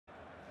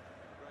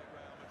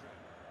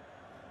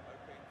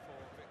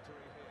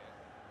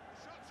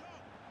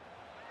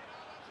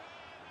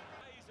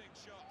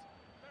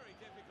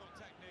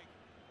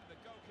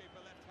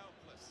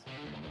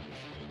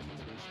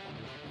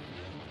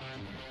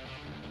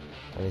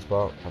Any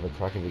spot, have a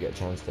crack if you get a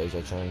chance. There's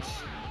your chance.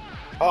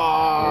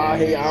 Oh,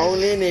 he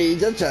only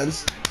needs a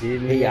chance.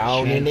 He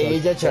only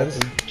needs a chance.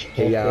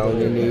 He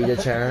only needs a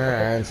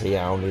chance. He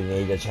only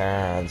needs a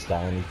chance.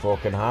 Danny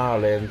fucking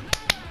Harland.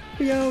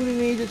 He only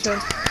needs a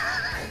chance.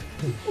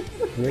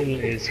 Will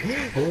is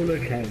full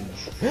of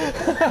cans.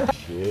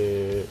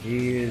 Shit.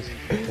 He is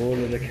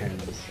full of the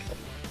cans.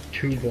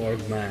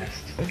 Tuborg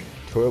mast.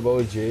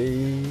 Turbo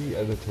G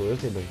and the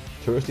touristy, like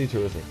touristy.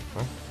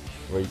 Huh?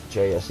 Right,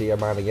 Jay, I see your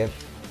man again.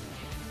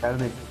 Tell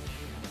me.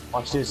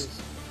 Watch this.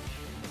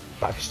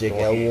 Backstick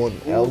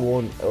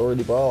L1,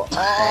 early ball. Oh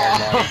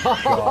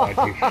my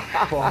god, you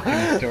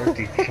fucking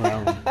dirty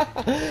clown.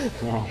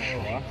 Oh,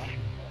 what?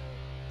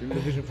 Do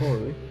Division 4,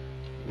 really?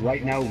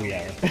 Right now we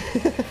are.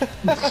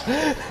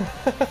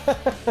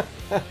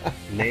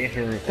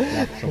 Later,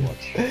 not so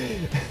much.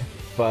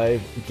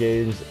 5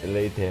 games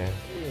later.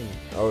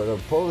 Oh, no,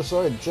 pull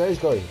aside, Jay's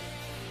guy.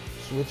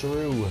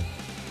 Switcheroo.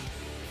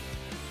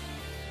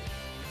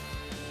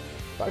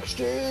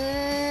 Backstick!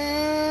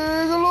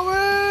 I love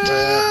it!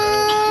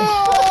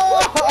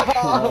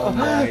 Oh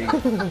my.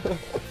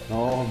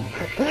 Oh my.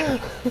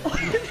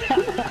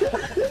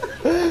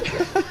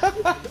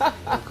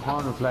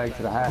 Corner flag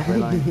to the halfway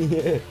line.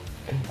 Yeah.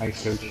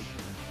 Nice coach.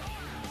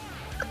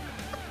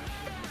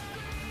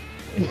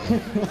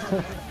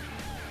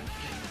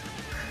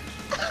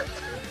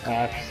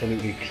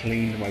 Absolutely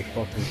cleaned my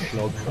fucking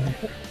club.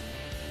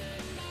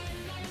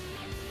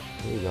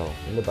 Here you go,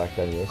 in the back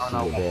then, yes.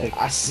 Oh, no,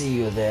 I see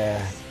you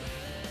there.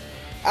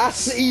 I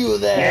see you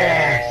there.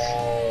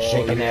 Yes.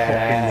 Shaking that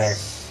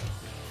ass.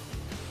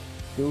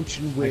 Gooch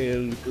and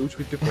Will, Gooch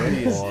with the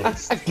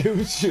priest.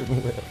 Gooch and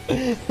Will.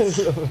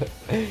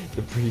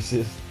 The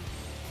priestess.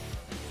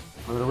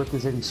 I'm gonna rip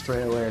this in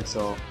straight away,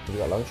 so. Have you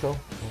got a long show?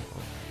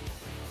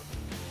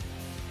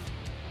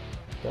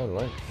 Down the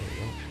line. There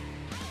you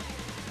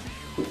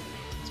go.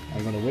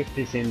 I'm gonna whip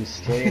this in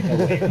straight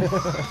away.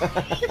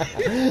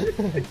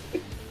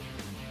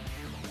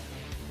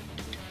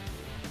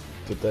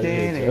 But I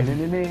hate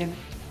everything.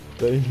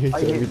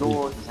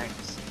 those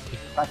things.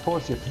 That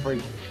post is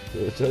free.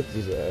 The church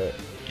is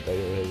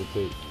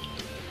hesitate.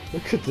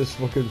 Look at this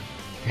fucking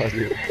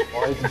body.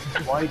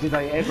 Why did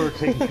I ever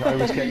think I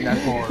was getting that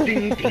forward?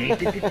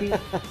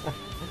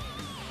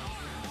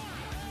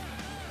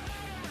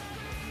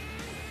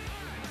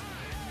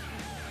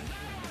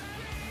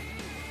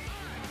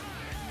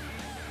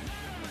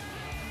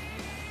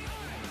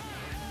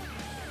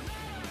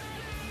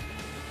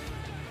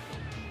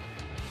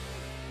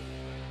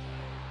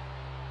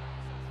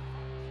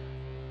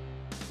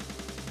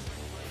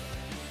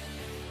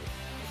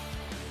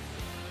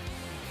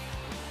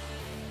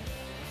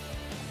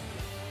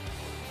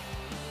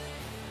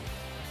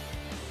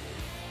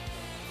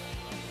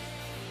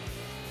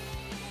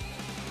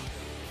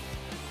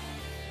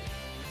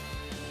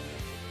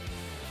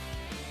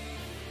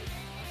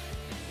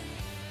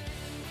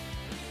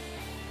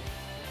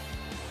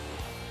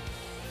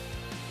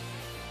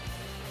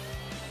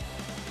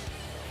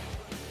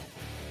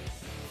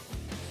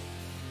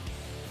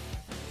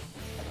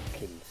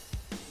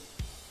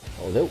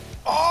 That'll do.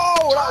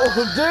 Oh,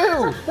 that'll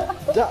do!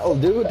 That'll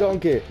do,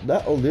 donkey.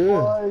 That'll do.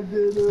 I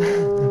did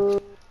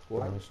it.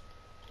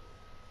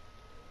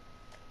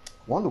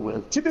 Wonder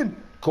Will. Chip in.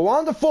 Go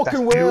on the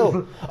fucking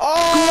wheel!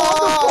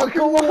 Oh!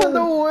 Go on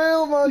the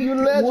wheel, man! You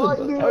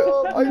legend!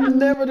 I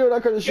never do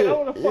that kind of shit.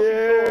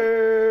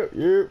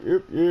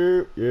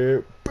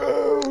 Yeah.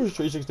 Booze!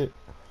 360.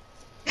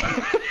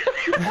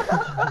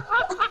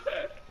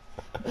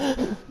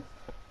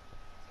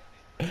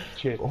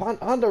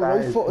 On the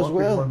right foot as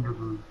well.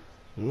 Wonderful.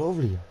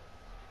 Lovely.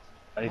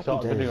 And he saw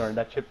a video on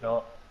that chip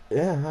now.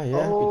 Yeah, happy days.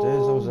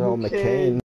 That was all McCain.